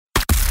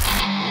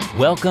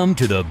Welcome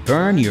to the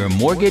Burn Your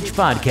Mortgage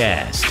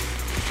Podcast,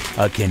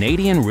 a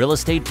Canadian real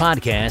estate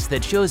podcast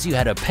that shows you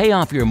how to pay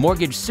off your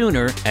mortgage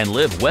sooner and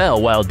live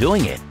well while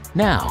doing it.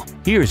 Now,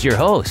 here's your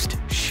host,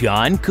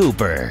 Sean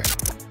Cooper.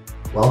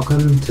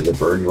 Welcome to the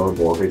Burn Your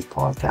Mortgage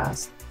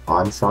Podcast.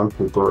 I'm Sean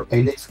Cooper,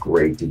 and it's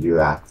great to be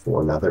back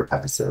for another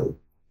episode.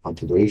 On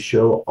today's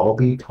show, I'll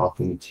be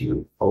talking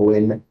to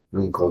Owen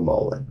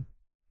Winkelmolen.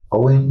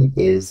 Owen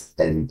is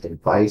an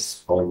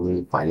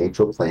advice-only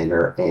financial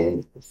planner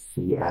and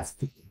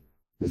CFP.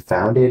 He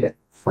founded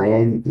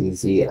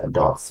PlanEasy.ca,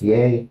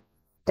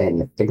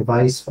 an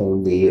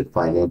advice-only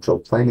financial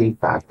planning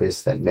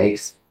practice that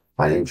makes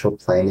financial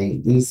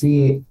planning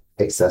easy,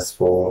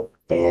 accessible,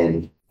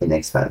 and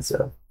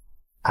inexpensive.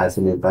 As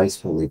an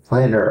advice-only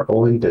planner,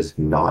 Owen does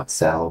not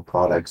sell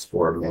products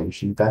or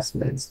manage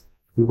investments.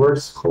 He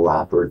works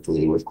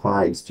collaboratively with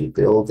clients to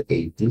build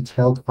a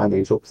detailed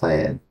financial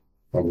plan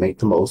and make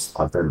the most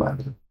of their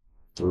money.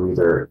 Through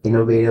their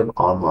innovative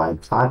online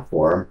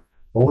platform,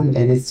 Owen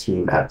and his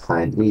team at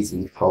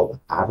PlanEasy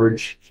help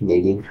average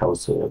Canadian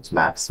households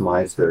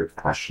maximize their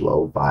cash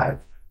flow by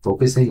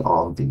focusing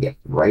on the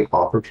right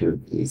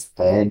opportunities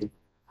and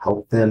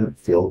help them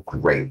feel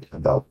great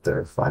about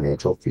their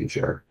financial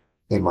future.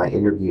 In my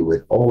interview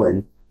with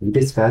Owen, we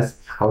discussed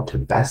how to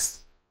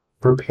best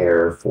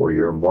prepare for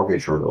your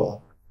mortgage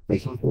renewal,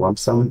 making lump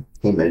sum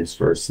payments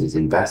versus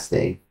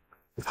investing.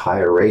 With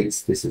higher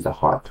rates, this is a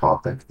hot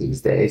topic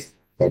these days,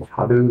 and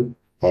how to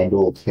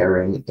handle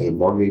carrying a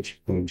mortgage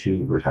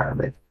into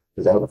retirement.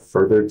 Without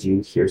further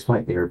ado, here's my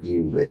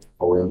interview with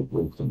Owen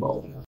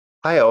Winkelmolen.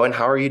 Hi, Owen.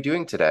 How are you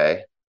doing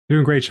today?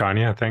 Doing great, Sean.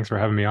 Yeah, thanks for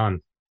having me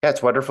on. Yeah,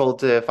 it's wonderful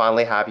to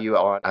finally have you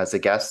on as a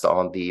guest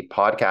on the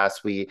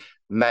podcast. We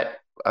met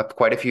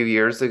quite a few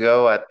years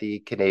ago at the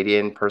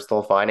Canadian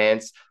Personal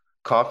Finance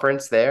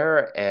Conference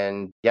there.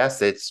 And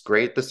yes, it's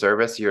great the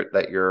service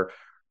that you're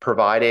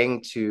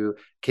providing to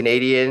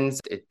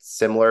Canadians. It's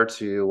similar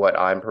to what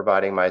I'm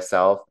providing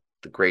myself,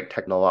 the great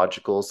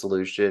technological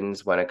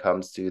solutions when it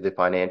comes to the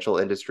financial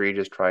industry,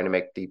 just trying to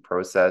make the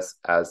process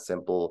as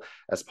simple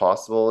as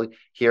possible.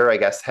 Here, I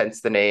guess, hence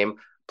the name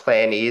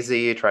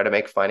PlanEasy, try to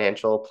make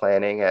financial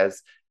planning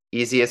as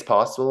easy as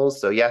possible.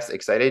 So yes,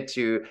 excited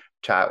to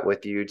chat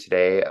with you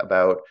today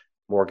about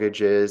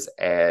mortgages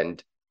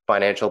and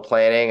financial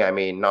planning. I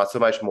mean, not so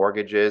much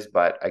mortgages,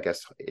 but I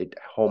guess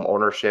home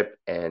ownership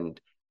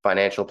and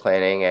financial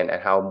planning and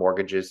how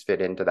mortgages fit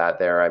into that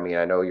there. I mean,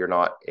 I know you're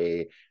not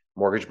a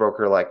mortgage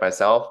broker like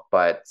myself,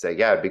 but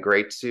yeah, it'd be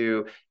great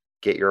to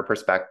get your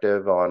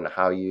perspective on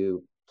how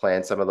you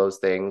plan some of those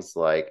things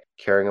like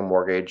carrying a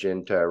mortgage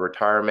into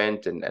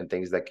retirement and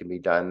things that can be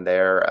done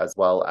there, as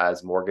well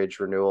as mortgage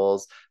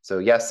renewals. So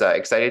yes,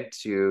 excited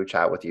to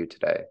chat with you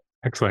today.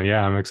 Excellent.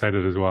 Yeah, I'm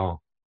excited as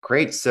well.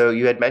 Great. So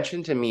you had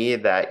mentioned to me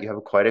that you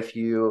have quite a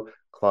few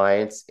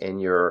clients in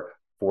your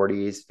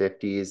 40s,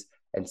 50s,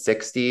 and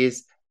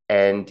 60s.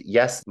 And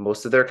yes,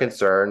 most of their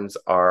concerns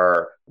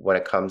are when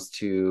it comes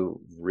to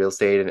real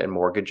estate and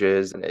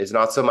mortgages. And it's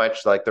not so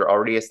much like they're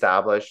already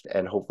established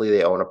and hopefully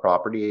they own a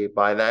property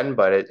by then,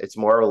 but it's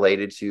more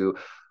related to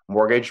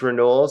mortgage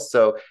renewals.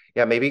 So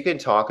yeah, maybe you can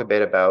talk a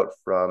bit about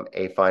from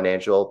a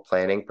financial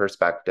planning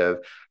perspective,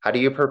 how do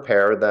you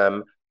prepare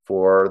them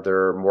for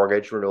their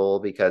mortgage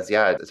renewal? Because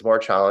yeah, it's more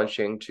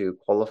challenging to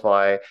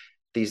qualify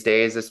these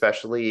days,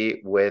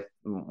 especially with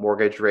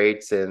mortgage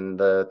rates in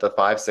the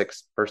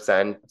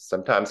 5-6%,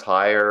 sometimes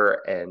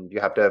higher, and you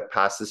have to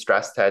pass the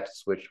stress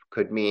tests, which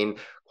could mean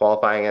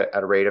qualifying at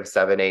a rate of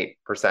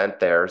 7-8%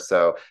 there.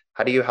 So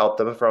how do you help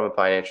them from a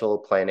financial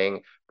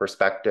planning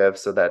perspective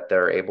so that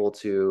they're able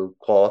to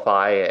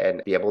qualify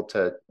and be able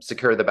to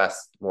secure the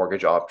best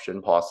mortgage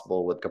option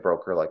possible with a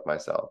broker like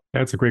myself?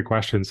 That's a great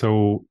question.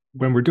 So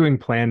when we're doing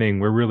planning,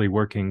 we're really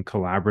working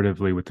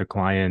collaboratively with the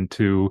client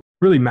to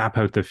really map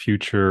out the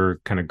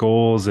future kind of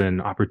goals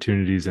and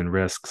opportunities and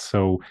risks.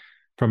 So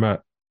from a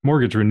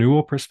mortgage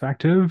renewal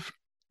perspective,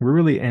 we're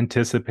really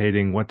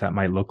anticipating what that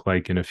might look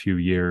like in a few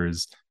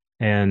years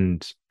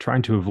and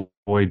trying to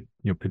avoid,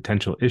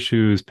 potential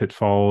issues,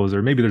 pitfalls,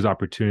 or maybe there's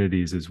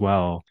opportunities as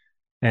well.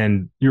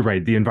 And you're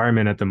right, the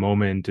environment at the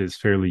moment is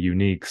fairly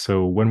unique.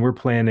 So when we're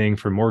planning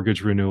for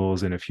mortgage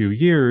renewals in a few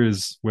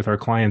years with our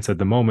clients at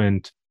the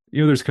moment,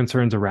 there's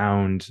concerns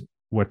around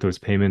what those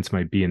payments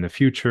might be in the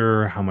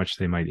future, how much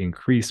they might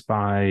increase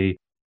by,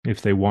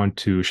 if they want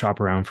to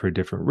shop around for a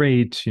different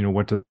rate,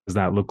 what does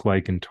that look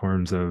like in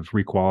terms of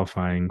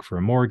requalifying for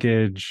a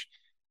mortgage?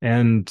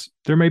 And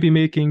they may be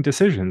making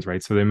decisions,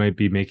 right? So they might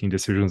be making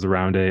decisions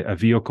around a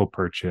vehicle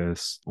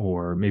purchase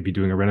or maybe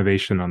doing a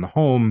renovation on the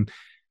home.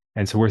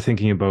 And so we're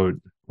thinking about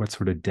what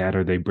sort of debt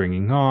are they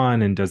bringing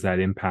on and does that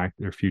impact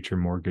their future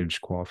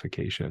mortgage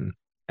qualification?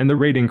 And the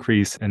rate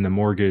increase and the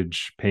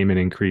mortgage payment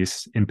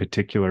increase in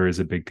particular is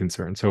a big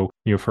concern. So,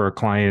 for our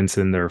clients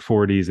in their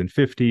 40s and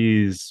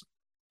 50s,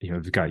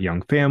 they've got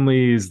young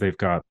families, they've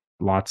got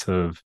lots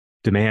of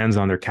demands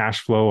on their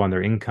cash flow, on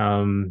their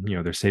income,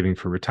 they're saving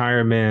for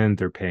retirement,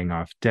 they're paying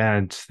off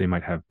debt, they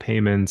might have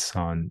payments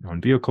on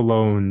vehicle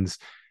loans.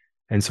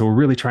 And so we're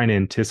really trying to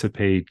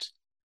anticipate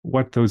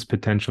what those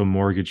potential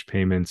mortgage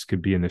payments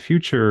could be in the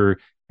future.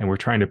 And we're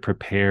trying to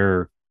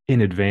prepare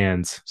in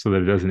advance so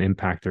that it doesn't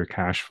impact their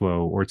cash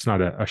flow or it's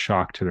not a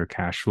shock to their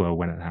cash flow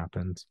when it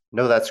happens.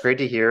 No, that's great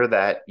to hear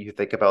that you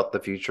think about the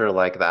future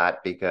like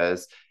that,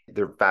 because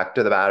the fact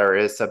of the matter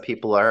is some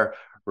people are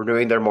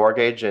renewing their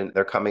mortgage and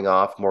they're coming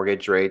off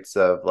mortgage rates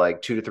of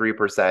like 2 to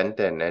 3%.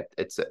 And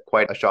it's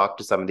quite a shock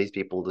to some of these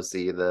people to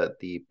see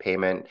the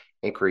payment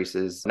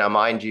increases. Now,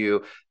 mind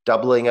you,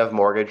 doubling of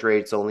mortgage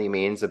rates only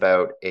means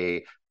about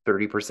a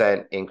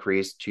 30%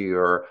 increase to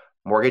your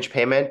mortgage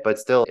payment, but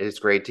still it's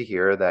great to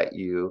hear that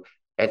you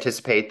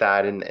anticipate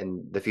that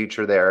in the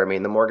future there. I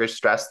mean, the mortgage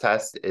stress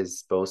test is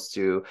supposed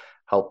to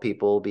help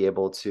people be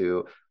able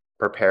to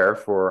prepare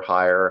for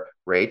higher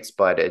rates,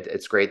 but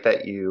it's great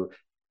that you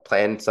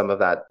plan some of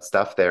that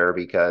stuff there,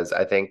 because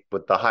I think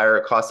with the higher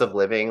cost of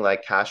living,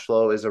 like cash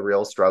flow is a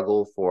real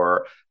struggle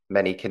for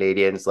many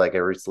Canadians. Like I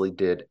recently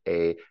did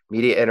a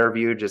media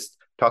interview just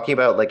talking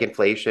about like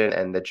inflation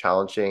and the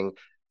challenging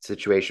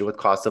situation with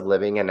cost of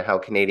living and how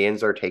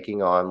Canadians are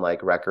taking on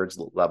like records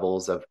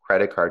levels of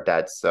credit card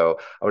debts. So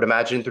I would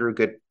imagine through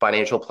good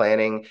financial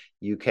planning,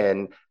 you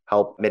can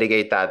help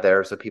mitigate that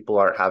there so people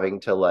aren't having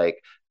to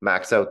like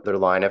max out their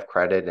line of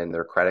credit and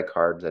their credit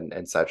cards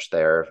and such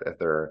there if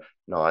they're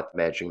not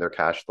managing their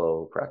cash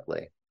flow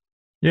correctly.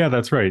 Yeah,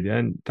 that's right.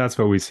 And that's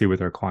what we see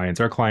with our clients.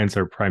 Our clients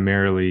are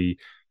primarily,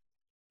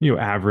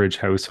 average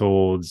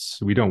households.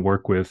 We don't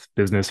work with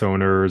business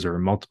owners or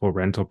multiple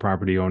rental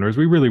property owners.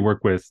 We really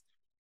work with,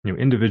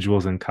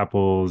 individuals and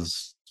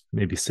couples,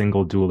 maybe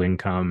single dual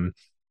income,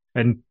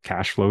 and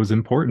cash flow is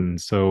important.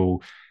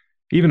 So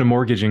even a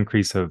mortgage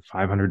increase of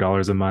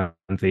 $500 a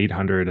month,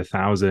 800,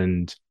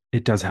 1,000,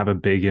 it does have a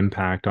big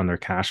impact on their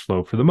cash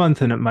flow for the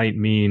month. And it might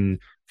mean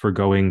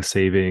forgoing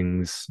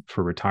savings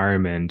for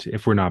retirement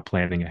if we're not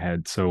planning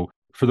ahead. So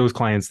for those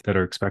clients that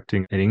are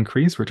expecting an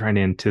increase, we're trying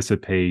to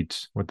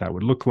anticipate what that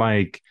would look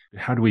like.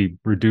 How do we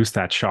reduce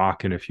that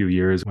shock in a few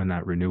years when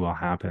that renewal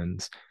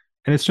happens?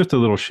 And it's just a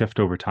little shift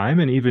over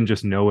time. And even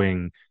just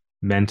knowing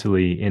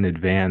mentally in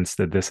advance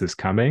that this is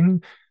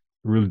coming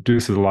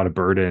reduces a lot of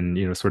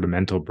burden, sort of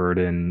mental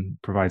burden,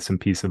 provides some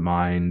peace of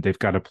mind. They've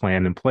got a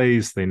plan in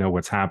place. They know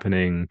what's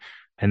happening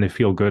and they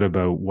feel good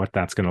about what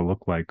that's going to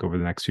look like over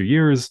the next few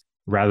years,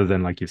 rather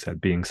than, like you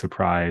said, being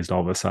surprised all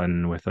of a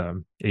sudden with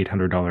a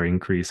 $800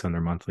 increase on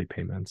their monthly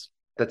payments.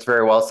 That's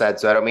very well said.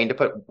 So I don't mean to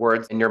put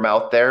words in your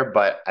mouth there,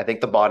 but I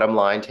think the bottom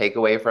line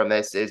takeaway from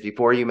this is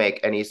before you make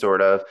any sort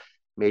of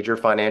major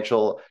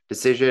financial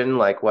decision,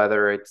 like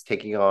whether it's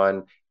taking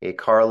on a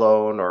car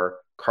loan or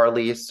car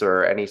lease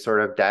or any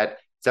sort of debt,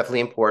 it's definitely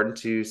important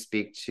to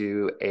speak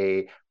to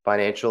a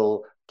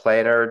financial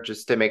planner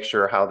just to make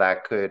sure how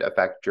that could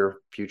affect your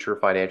future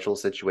financial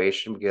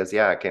situation, because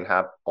it can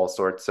have all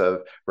sorts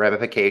of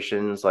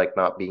ramifications, like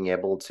not being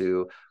able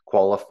to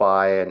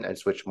qualify and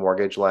switch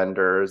mortgage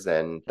lenders.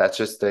 And that's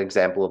just an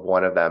example of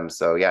one of them.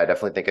 So I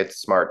definitely think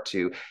it's smart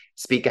to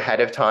speak ahead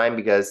of time,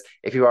 because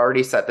if you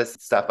already set this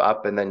stuff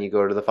up and then you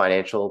go to the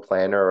financial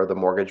planner or the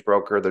mortgage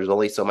broker, there's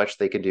only so much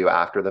they can do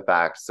after the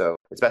fact. So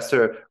it's best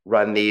to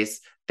run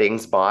these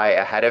things by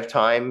ahead of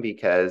time,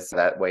 because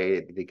that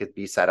way they could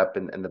be set up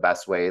in the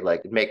best way.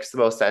 Like it makes the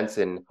most sense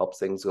and helps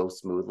things go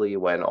smoothly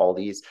when all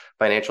these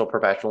financial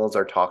professionals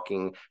are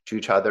talking to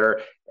each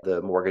other,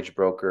 the mortgage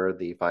broker,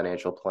 the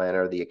financial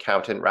planner, the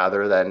accountant,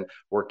 rather than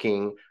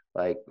working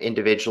like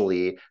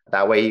individually.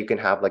 That way you can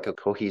have like a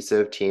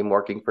cohesive team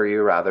working for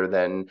you rather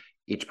than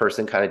each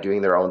person kind of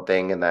doing their own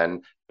thing. And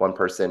then one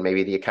person,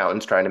 maybe the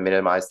accountant's trying to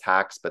minimize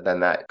tax, but then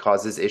that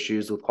causes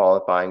issues with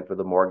qualifying for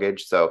the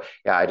mortgage. So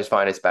I just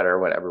find it's better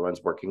when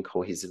everyone's working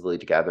cohesively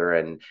together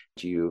and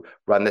you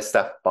run this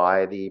stuff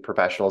by the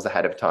professionals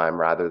ahead of time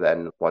rather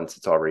than once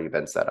it's already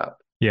been set up.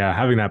 Yeah,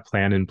 having that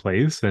plan in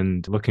place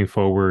and looking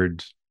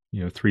forward,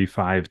 3,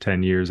 5,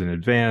 10 years in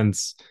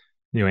advance,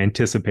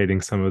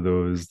 anticipating some of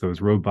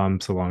those road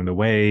bumps along the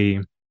way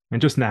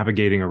and just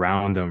navigating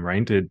around them,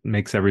 right? It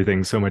makes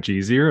everything so much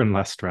easier and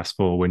less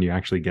stressful when you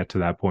actually get to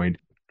that point.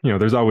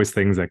 There's always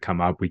things that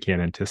come up we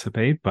can't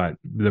anticipate, but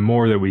the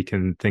more that we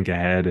can think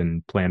ahead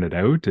and plan it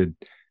out, it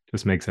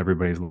just makes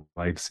everybody's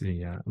lives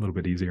a little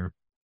bit easier.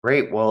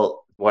 Great.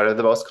 Well, one of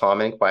the most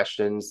common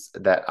questions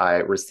that I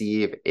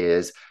receive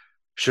is,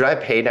 should I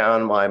pay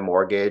down my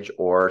mortgage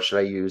or should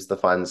I use the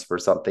funds for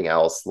something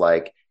else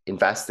like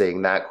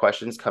investing? That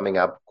question's coming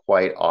up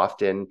quite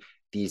often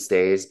these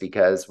days,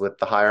 because with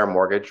the higher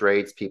mortgage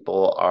rates,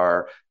 people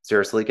are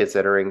seriously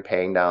considering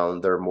paying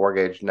down their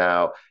mortgage.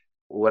 Now,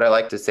 what I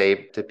like to say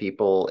to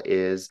people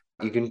is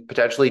you can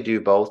potentially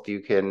do both. You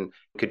can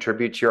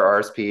contribute to your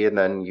RSP and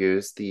then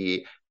use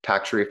the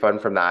tax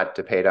refund from that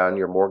to pay down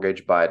your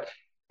mortgage. But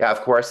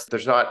of course,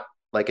 there's not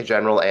like a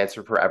general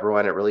answer for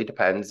everyone. It really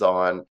depends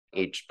on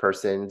each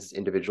person's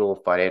individual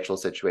financial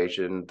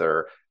situation,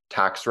 their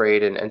tax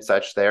rate and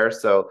such there.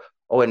 So,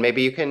 Owen,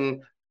 maybe you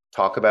can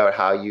talk about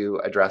how you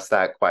address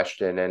that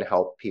question and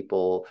help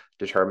people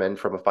determine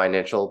from a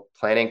financial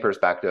planning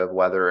perspective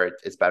whether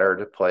it's better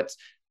to put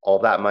all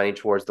that money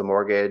towards the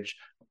mortgage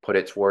put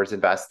it towards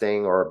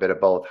investing or a bit of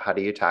both? How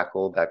do you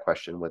tackle that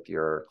question with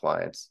your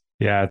clients?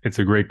 Yeah, it's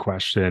a great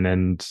question.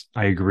 And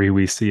I agree.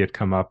 We see it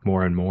come up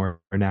more and more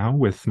now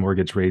with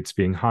mortgage rates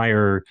being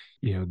higher.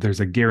 There's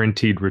a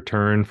guaranteed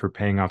return for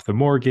paying off the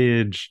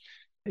mortgage.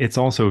 It's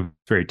also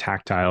very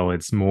tactile.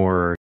 It's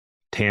more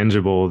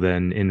tangible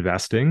than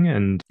investing.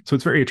 And so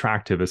it's very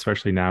attractive,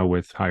 especially now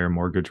with higher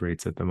mortgage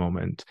rates at the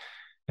moment.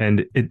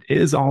 And it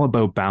is all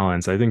about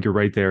balance. I think you're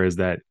right there is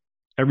that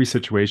every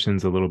situation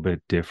is a little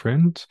bit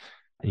different.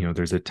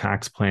 There's a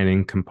tax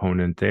planning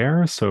component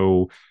there.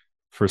 So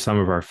for some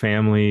of our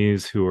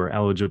families who are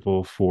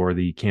eligible for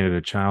the Canada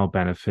Child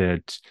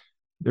Benefit,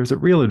 there's a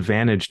real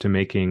advantage to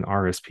making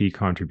RSP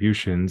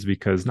contributions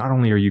because not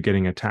only are you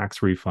getting a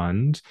tax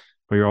refund,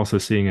 but you're also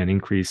seeing an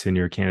increase in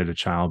your Canada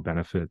Child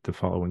Benefit the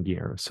following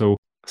year. So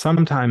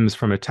sometimes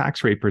from a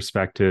tax rate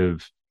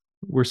perspective,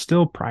 we're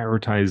still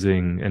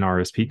prioritizing an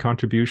RSP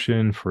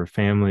contribution for a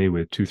family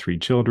with 2, 3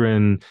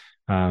 children.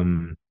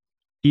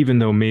 Even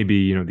though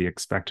maybe, the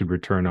expected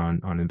return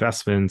on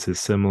investments is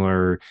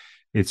similar,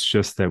 it's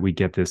just that we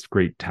get this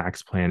great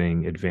tax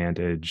planning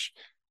advantage.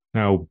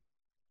 Now,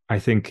 I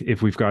think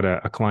if we've got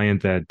a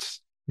client that,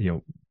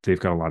 they've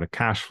got a lot of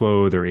cash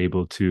flow, they're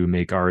able to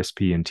make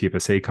RSP and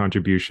TFSA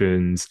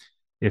contributions.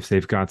 If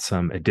they've got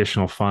some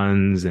additional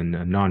funds in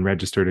a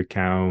non-registered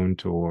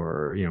account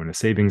or, in a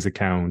savings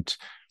account,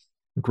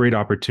 great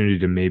opportunity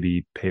to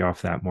maybe pay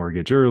off that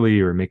mortgage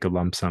early or make a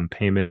lump sum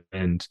payment.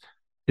 And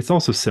it's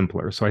also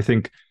simpler. So I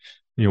think,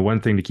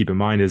 one thing to keep in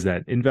mind is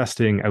that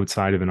investing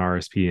outside of an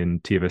RSP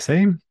and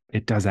TFSA,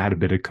 it does add a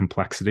bit of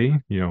complexity.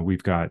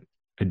 We've got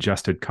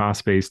adjusted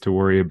cost base to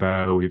worry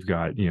about. We've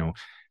got,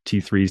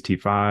 T3s,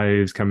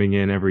 T5s coming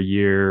in every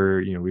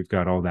year. We've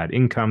got all that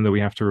income that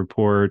we have to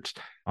report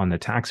on the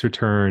tax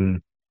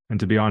return. And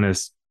to be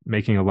honest,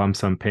 making a lump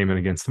sum payment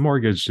against the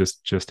mortgage,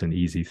 just an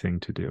easy thing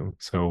to do.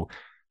 So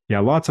yeah,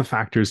 lots of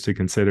factors to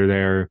consider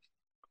there.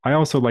 I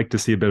also like to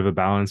see a bit of a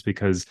balance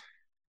because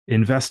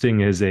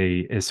investing is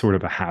sort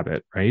of a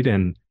habit, right?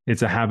 And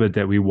it's a habit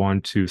that we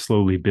want to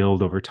slowly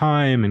build over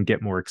time and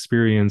get more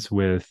experience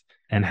with.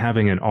 And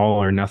having an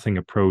all or nothing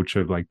approach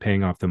of like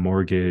paying off the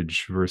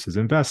mortgage versus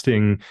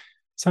investing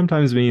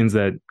sometimes means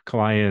that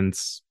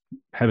clients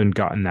haven't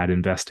gotten that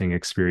investing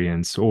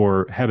experience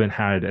or haven't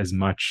had as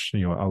much,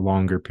 a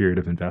longer period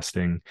of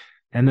investing.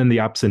 And then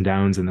the ups and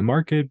downs in the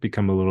market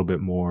become a little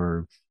bit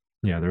more,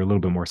 they're a little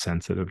bit more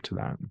sensitive to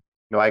that.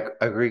 No, I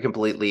agree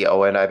completely,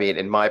 Owen. I mean,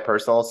 in my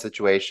personal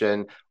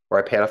situation where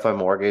I paid off my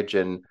mortgage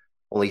in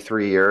only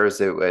 3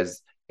 years, it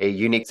was a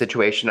unique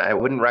situation. I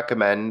wouldn't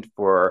recommend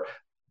for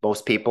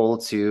most people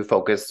to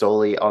focus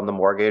solely on the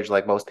mortgage.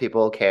 Like most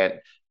people can't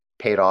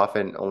pay it off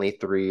in only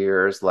 3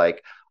 years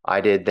like I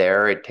did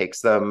there. It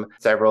takes them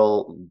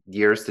several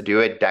years to do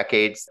it,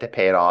 decades to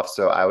pay it off.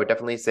 So I would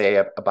definitely say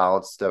a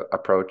balanced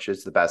approach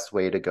is the best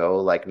way to go,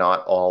 like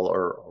not all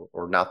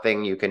or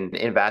nothing. You can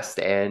invest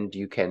and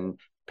you can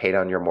pay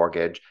down your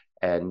mortgage.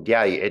 And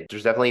yeah,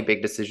 there's definitely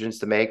big decisions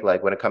to make.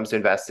 Like when it comes to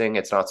investing,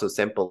 it's not so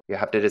simple. You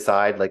have to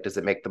decide, like, does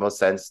it make the most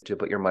sense to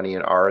put your money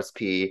in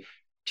RSP,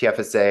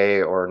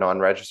 TFSA, or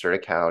non-registered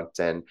account?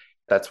 And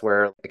that's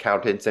where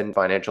accountants and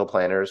financial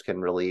planners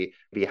can really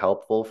be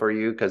helpful for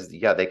you because,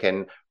 yeah, they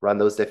can run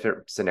those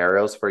different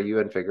scenarios for you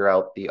and figure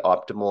out the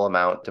optimal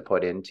amount to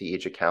put into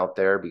each account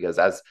there. Because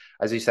as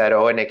you said,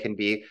 Owen, it can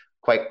be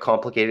quite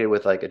complicated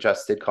with like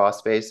adjusted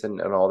cost base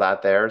and all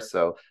that there.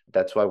 So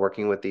that's why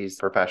working with these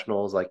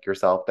professionals like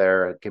yourself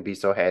there, it can be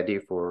so handy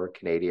for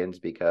Canadians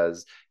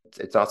because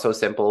it's not so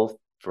simple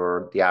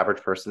for the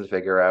average person to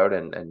figure out.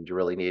 And you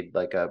really need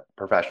like a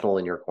professional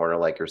in your corner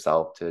like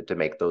yourself to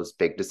make those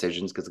big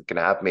decisions because it can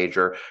have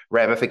major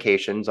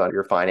ramifications on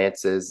your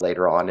finances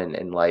later on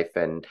in life.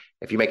 And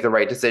if you make the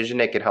right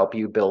decision, it can help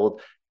you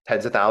build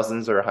tens of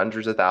thousands or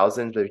hundreds of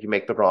thousands. But if you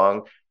make the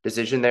wrong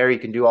decision there, you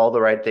can do all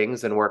the right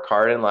things and work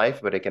hard in life,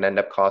 but it can end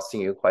up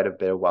costing you quite a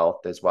bit of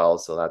wealth as well.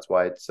 So that's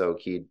why it's so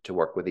key to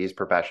work with these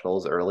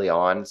professionals early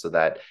on so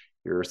that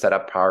you're set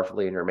up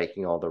powerfully and you're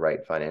making all the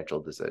right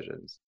financial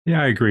decisions.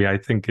 Yeah, I agree. I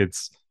think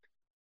it's,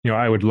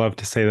 I would love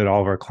to say that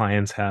all of our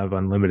clients have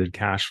unlimited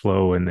cash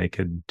flow and they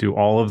could do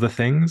all of the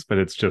things, but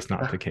it's just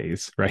not the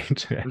case,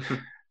 right?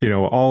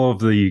 All of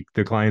the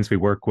clients we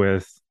work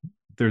with,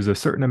 there's a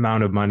certain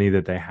amount of money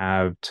that they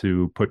have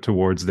to put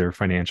towards their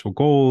financial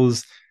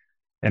goals.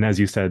 And as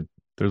you said,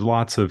 there's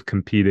lots of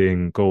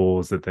competing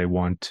goals that they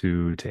want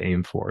to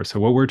aim for. So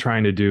what we're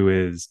trying to do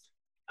is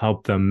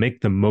help them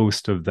make the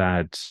most of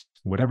that,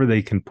 whatever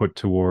they can put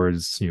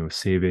towards,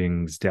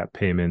 savings, debt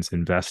payments,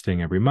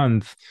 investing every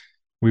month.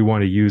 We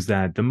want to use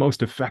that the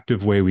most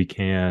effective way we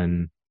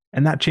can.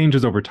 And that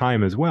changes over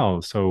time as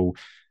well. So,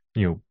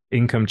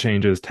 income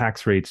changes,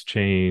 tax rates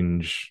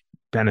change,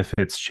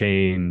 benefits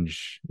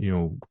change,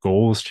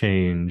 goals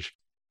change.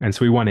 And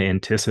so we want to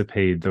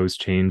anticipate those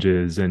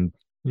changes. And,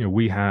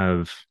 we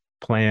have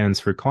plans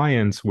for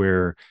clients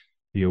where,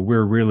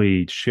 we're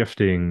really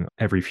shifting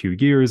every few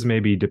years,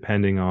 maybe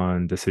depending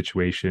on the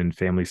situation,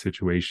 family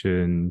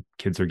situation,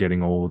 kids are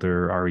getting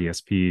older,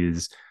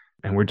 RESPs,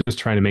 and we're just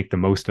trying to make the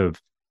most of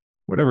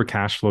whatever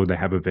cash flow they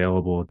have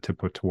available to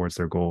put towards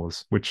their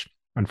goals, which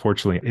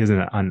unfortunately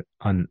isn't an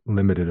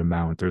unlimited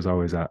amount. There's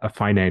always a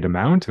finite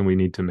amount, and we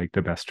need to make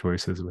the best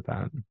choices with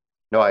that.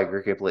 No, I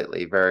agree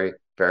completely. Very,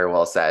 very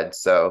well said.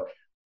 So,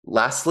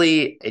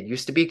 lastly, it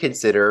used to be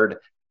considered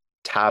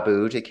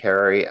taboo to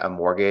carry a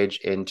mortgage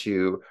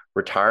into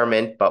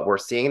retirement, but we're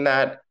seeing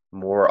that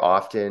more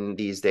often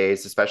these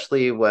days,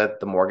 especially with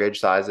the mortgage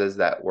sizes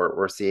that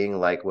we're seeing.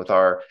 Like with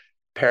our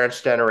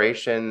parents'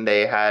 generation,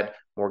 they had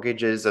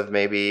mortgages of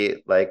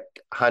maybe like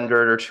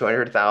 100 or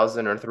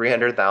 200,000 or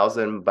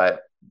 300,000,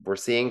 but we're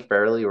seeing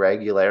fairly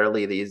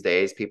regularly these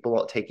days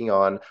people taking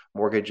on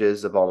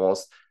mortgages of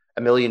almost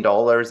 $1 million,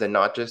 and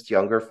not just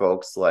younger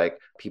folks, like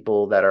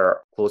people that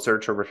are closer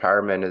to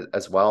retirement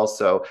as well.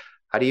 So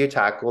how do you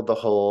tackle the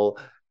whole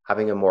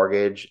having a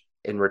mortgage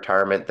in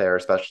retirement there,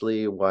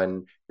 especially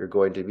when you're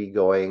going to be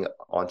going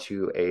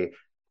onto a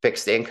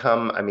fixed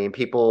income? I mean,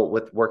 people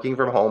with working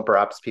from home,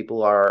 perhaps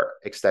people are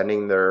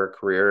extending their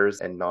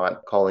careers and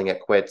not calling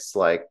it quits,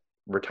 like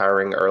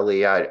retiring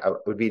early. I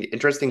would be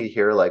interesting to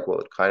hear like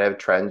what kind of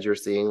trends you're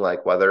seeing,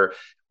 like whether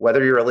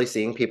you're really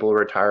seeing people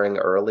retiring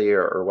early,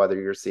 or whether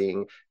you're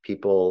seeing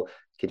people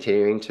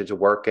continuing to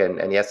work.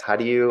 And yes, how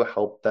do you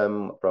help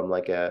them from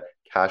like a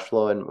cash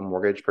flow and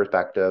mortgage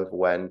perspective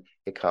when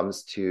it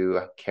comes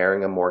to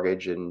carrying a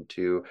mortgage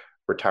into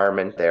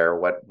retirement there?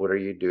 What are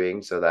you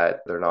doing so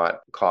that they're not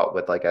caught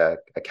with like a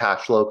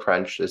cash flow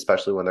crunch,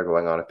 especially when they're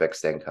going on a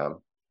fixed income?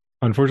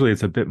 Unfortunately,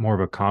 it's a bit more of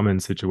a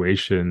common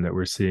situation that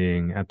we're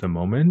seeing at the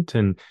moment.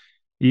 And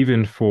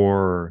even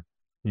for,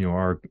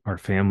 our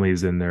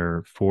families in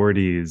their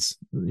 40s,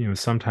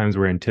 sometimes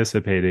we're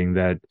anticipating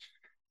that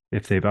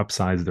if they've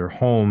upsized their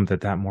home,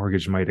 that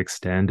mortgage might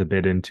extend a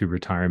bit into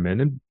retirement.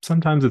 And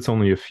sometimes it's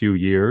only a few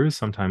years,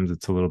 sometimes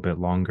it's a little bit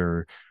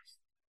longer.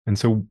 And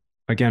so,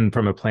 again,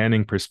 from a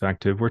planning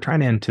perspective, we're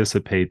trying to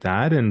anticipate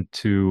that and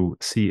to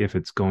see if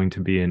it's going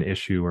to be an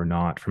issue or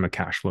not from a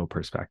cash flow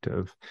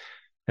perspective.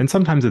 And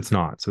sometimes it's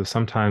not. So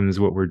sometimes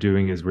what we're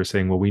doing is we're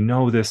saying, well, we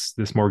know this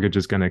mortgage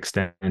is going to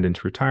extend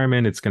into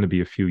retirement. It's going to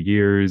be a few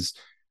years.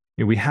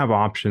 We have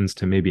options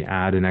to maybe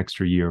add an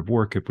extra year of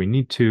work if we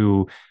need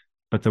to.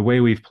 But the way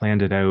we've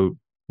planned it out,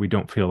 we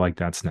don't feel like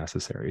that's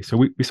necessary. So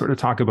we sort of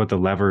talk about the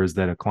levers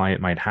that a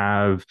client might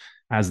have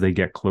as they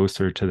get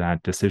closer to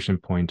that decision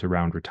point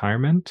around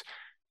retirement.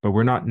 But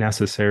we're not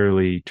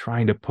necessarily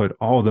trying to put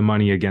all the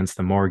money against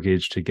the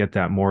mortgage to get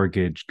that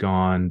mortgage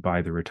gone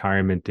by the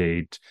retirement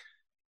date,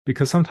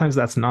 because sometimes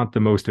that's not the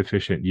most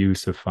efficient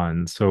use of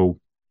funds. So,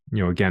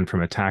 again,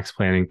 from a tax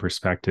planning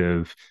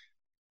perspective,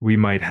 we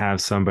might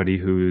have somebody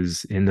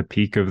who's in the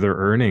peak of their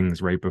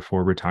earnings right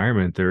before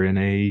retirement. They're in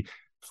a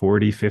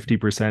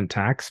 40-50%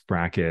 tax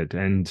bracket.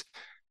 And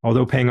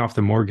although paying off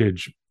the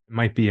mortgage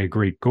might be a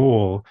great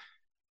goal,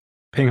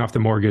 paying off the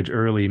mortgage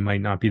early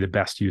might not be the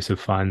best use of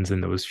funds in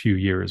those few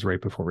years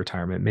right before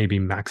retirement. Maybe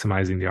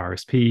maximizing the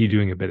RSP,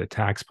 doing a bit of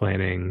tax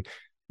planning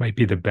might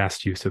be the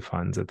best use of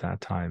funds at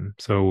that time.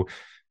 So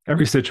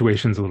every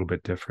situation's a little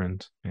bit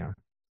different. Yeah.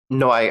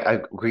 No, I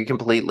agree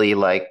completely.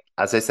 Like,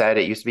 as I said,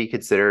 it used to be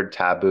considered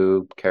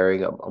taboo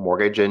carrying a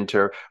mortgage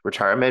into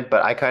retirement,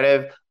 but I kind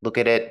of look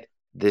at it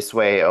this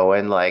way,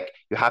 Owen, like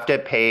you have to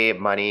pay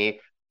money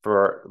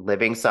for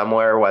living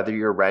somewhere, whether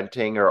you're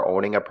renting or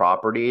owning a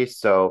property.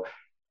 So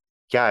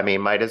yeah, I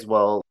mean, might as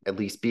well at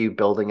least be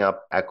building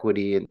up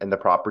equity in the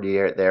property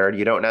there. And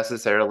you don't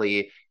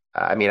necessarily,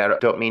 I mean, I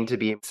don't mean to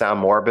be sound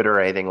morbid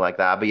or anything like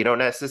that, but you don't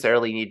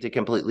necessarily need to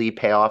completely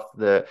pay off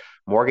the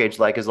mortgage.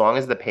 Like as long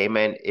as the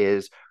payment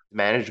is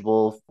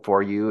manageable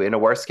for you. In a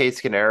worst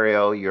case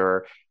scenario,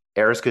 your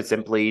heirs could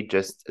simply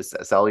just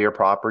sell your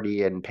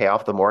property and pay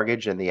off the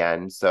mortgage in the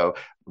end. So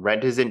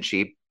rent isn't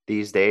cheap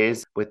these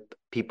days, with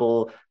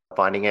people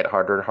finding it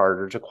harder and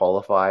harder to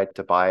qualify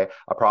to buy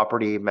a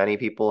property. Many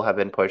people have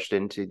been pushed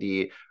into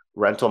the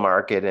rental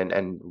market,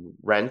 and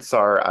rents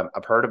are,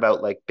 I've heard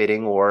about like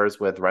bidding wars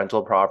with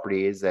rental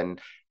properties, and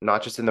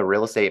not just in the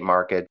real estate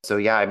market. So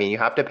yeah, I mean, you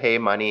have to pay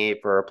money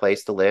for a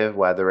place to live,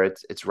 whether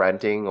it's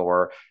renting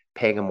or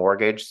paying a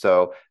mortgage.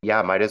 So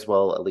yeah, might as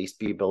well at least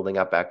be building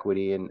up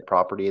equity in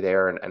property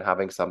there, and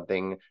having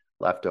something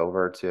left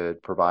over to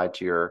provide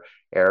to your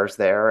heirs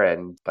there.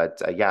 And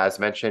but yeah, as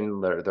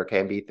mentioned, there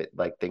can be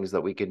like things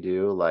that we can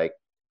do, like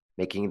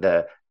making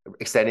the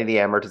extending the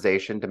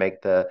amortization to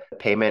make the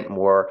payment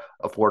more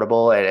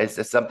affordable. And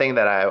it's something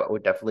that I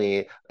would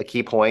definitely, a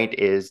key point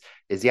is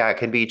yeah, it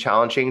can be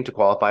challenging to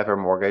qualify for a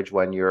mortgage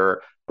when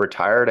you're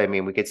retired. I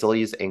mean, we could still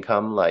use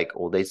income like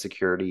old age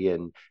security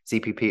and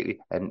CPP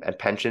and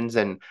pensions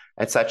and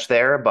such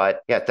there.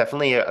 But yeah,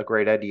 definitely a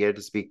great idea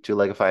to speak to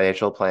like a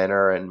financial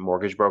planner and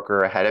mortgage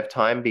broker ahead of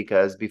time,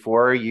 because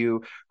before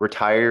you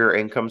retire, your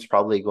income's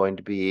probably going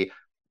to be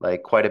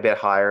like quite a bit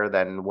higher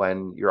than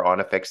when you're on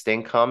a fixed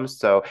income.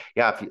 So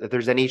yeah, if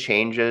there's any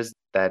changes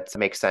that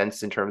make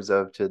sense in terms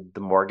of to the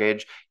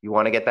mortgage, you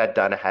want to get that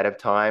done ahead of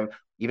time.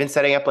 even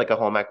setting up like a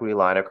home equity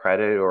line of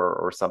credit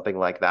or something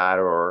like that,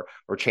 or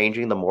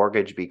changing the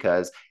mortgage,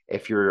 because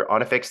if you're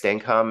on a fixed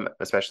income,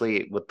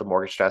 especially with the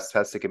mortgage stress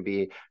test, it can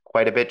be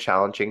quite a bit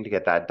challenging to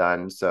get that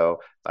done.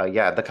 So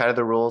yeah, the kind of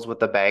the rules with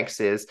the banks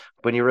is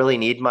when you really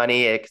need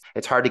money,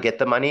 it's hard to get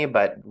the money,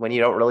 but when you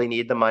don't really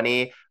need the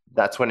money,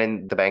 that's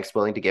when the bank's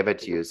willing to give it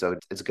to you. So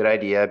it's a good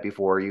idea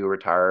before you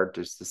retire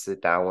just to sit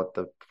down with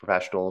the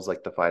professionals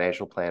like the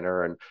financial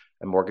planner and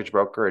a mortgage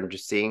broker and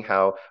just seeing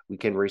how we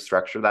can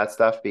restructure that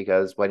stuff,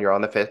 because when you're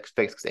on the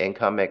fixed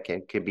income, it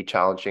can be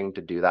challenging to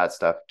do that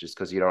stuff just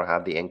because you don't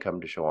have the income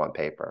to show on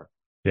paper.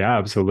 Yeah,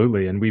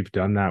 absolutely. And we've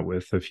done that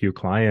with a few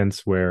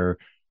clients where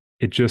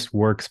it just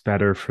works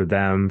better for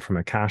them from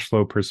a cash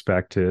flow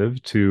perspective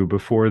to,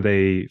 before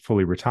they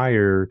fully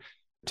retire,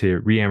 to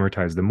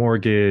re-amortize the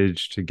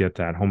mortgage, to get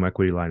that home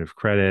equity line of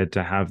credit,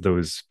 to have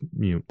those,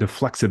 the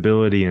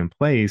flexibility in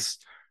place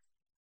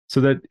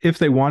so that if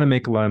they want to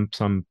make lump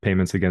sum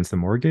payments against the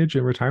mortgage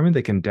in retirement,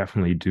 they can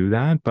definitely do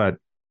that. But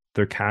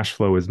their cash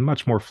flow is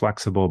much more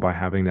flexible by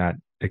having that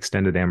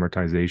extended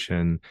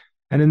amortization.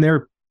 And in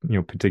their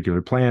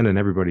particular plan, and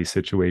everybody's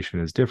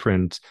situation is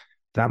different,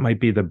 that might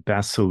be the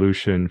best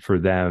solution for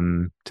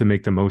them to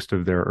make the most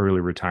of their early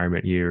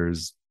retirement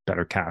years,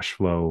 better cash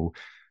flow.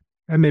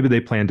 And maybe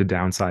they plan to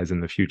downsize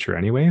in the future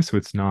anyway. So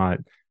it's not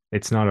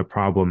a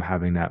problem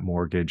having that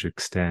mortgage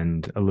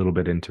extend a little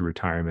bit into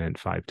retirement,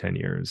 5-10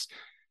 years.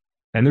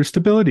 And there's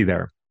stability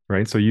there,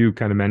 right? So you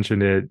kind of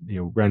mentioned it,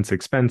 rent's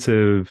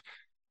expensive.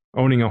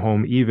 Owning a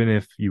home, even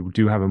if you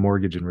do have a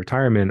mortgage in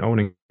retirement,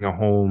 owning a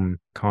home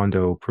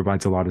condo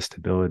provides a lot of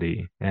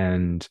stability.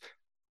 And,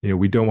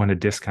 we don't want to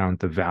discount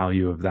the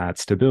value of that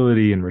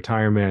stability in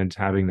retirement,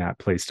 having that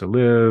place to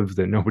live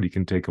that nobody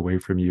can take away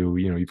from you.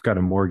 You've got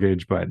a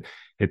mortgage, but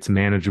it's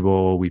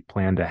manageable. We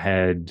planned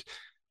ahead.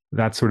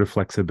 That sort of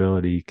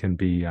flexibility can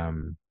be,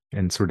 and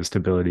sort of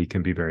stability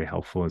can be very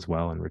helpful as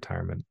well in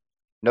retirement.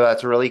 No,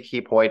 that's a really key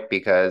point,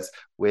 because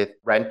with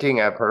renting,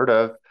 I've heard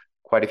of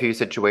quite a few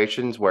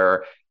situations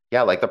where,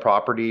 yeah, like the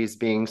properties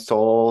being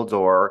sold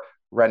or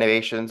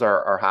renovations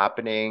are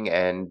happening,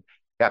 and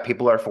yeah,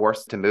 people are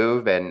forced to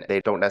move and they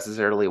don't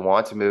necessarily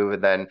want to move.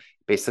 And then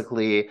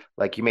basically,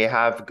 like, you may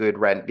have good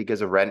rent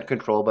because of rent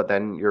control, but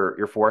then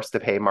you're forced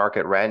to pay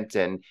market rent.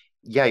 And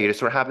yeah, you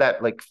just don't have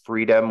that like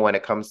freedom when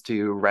it comes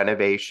to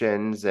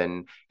renovations,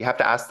 and you have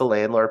to ask the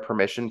landlord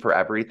permission for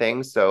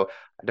everything. So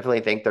I definitely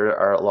think there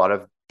are a lot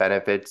of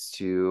benefits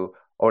to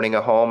owning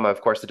a home.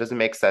 Of course, it doesn't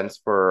make sense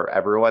for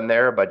everyone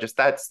there, but just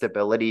that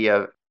stability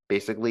of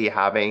basically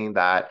having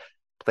that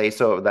place,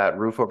 so that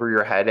roof over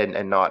your head,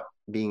 and not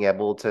being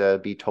able to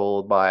be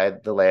told by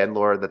the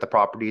landlord that the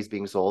property is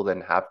being sold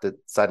and have to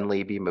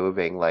suddenly be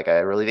moving. Like, I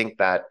really think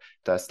that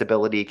the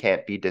stability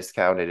can't be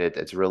discounted.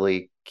 It's a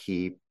really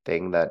key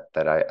thing that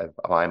I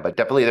find. But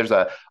definitely there's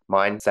a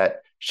mindset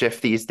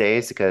shift these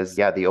days, because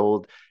yeah, the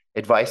old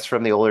advice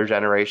from the older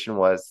generation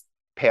was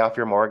pay off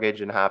your mortgage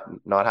and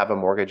not have a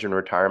mortgage in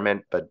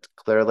retirement. But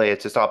clearly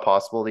it's just not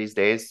possible these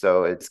days.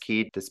 So it's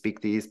key to speak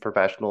to these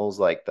professionals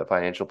like the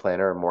financial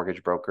planner and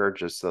mortgage broker,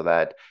 just so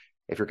that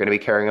if you're going to be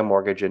carrying a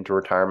mortgage into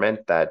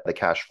retirement, that the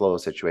cash flow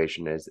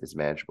situation is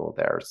manageable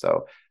there.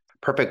 So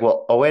perfect.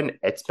 Well, Owen,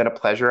 it's been a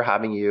pleasure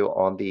having you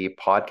on the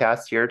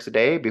podcast here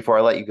today. Before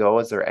I let you go,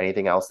 is there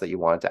anything else that you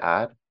wanted to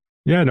add?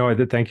 Yeah, no, I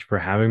did. Thank you for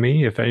having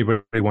me. If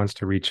anybody wants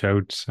to reach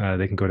out,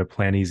 they can go to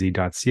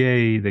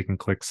planeasy.ca. They can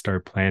click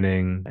Start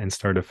Planning and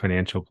start a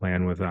financial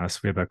plan with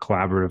us. We have a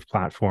collaborative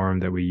platform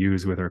that we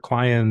use with our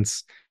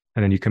clients,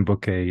 and then you can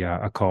book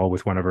a call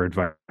with one of our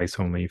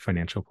advice-only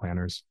financial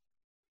planners.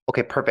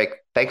 Okay, perfect.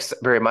 Thanks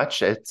very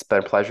much. It's been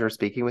a pleasure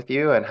speaking with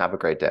you, and have a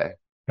great day.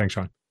 Thanks,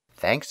 Sean.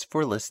 Thanks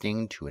for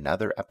listening to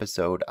another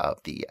episode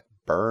of the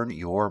Burn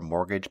Your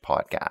Mortgage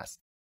podcast.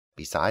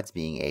 Besides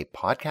being a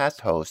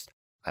podcast host,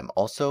 I'm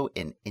also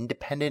an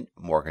independent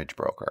mortgage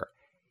broker.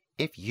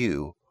 If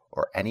you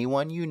or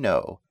anyone you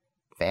know,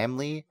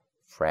 family,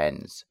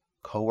 friends,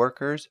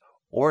 coworkers,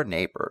 or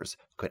neighbors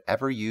could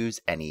ever use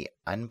any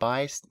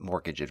unbiased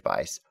mortgage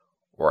advice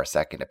or a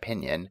second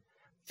opinion,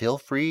 feel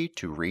free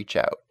to reach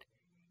out.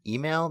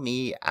 Email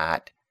me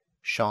at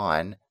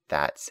Sean,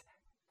 that's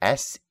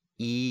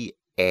SEAN,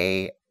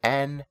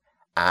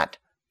 at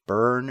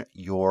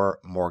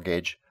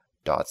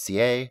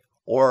burnyourmortgage.ca,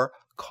 or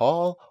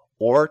call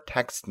or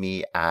text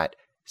me at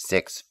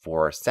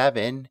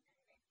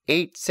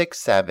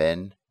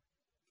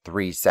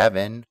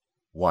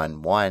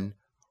 647-867-3711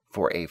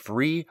 for a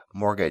free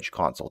mortgage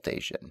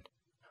consultation.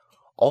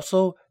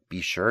 Also, be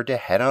sure to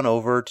head on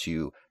over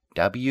to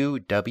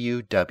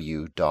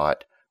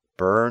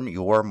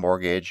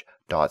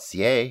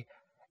www.burnyourmortgage.ca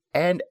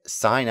and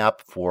sign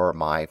up for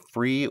my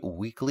free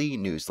weekly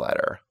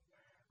newsletter.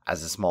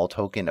 As a small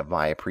token of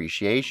my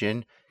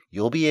appreciation,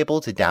 you'll be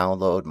able to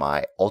download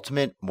my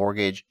ultimate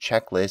mortgage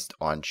checklist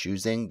on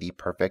choosing the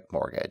perfect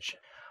mortgage.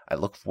 I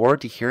look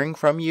forward to hearing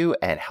from you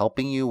and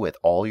helping you with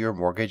all your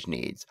mortgage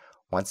needs.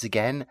 Once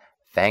again,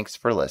 thanks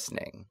for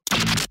listening.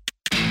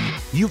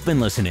 You've been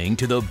listening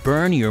to the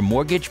Burn Your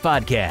Mortgage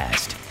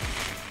podcast.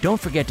 Don't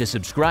forget to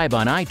subscribe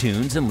on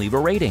iTunes and leave a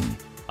rating.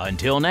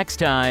 Until next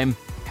time,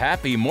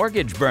 happy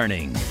mortgage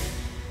burning.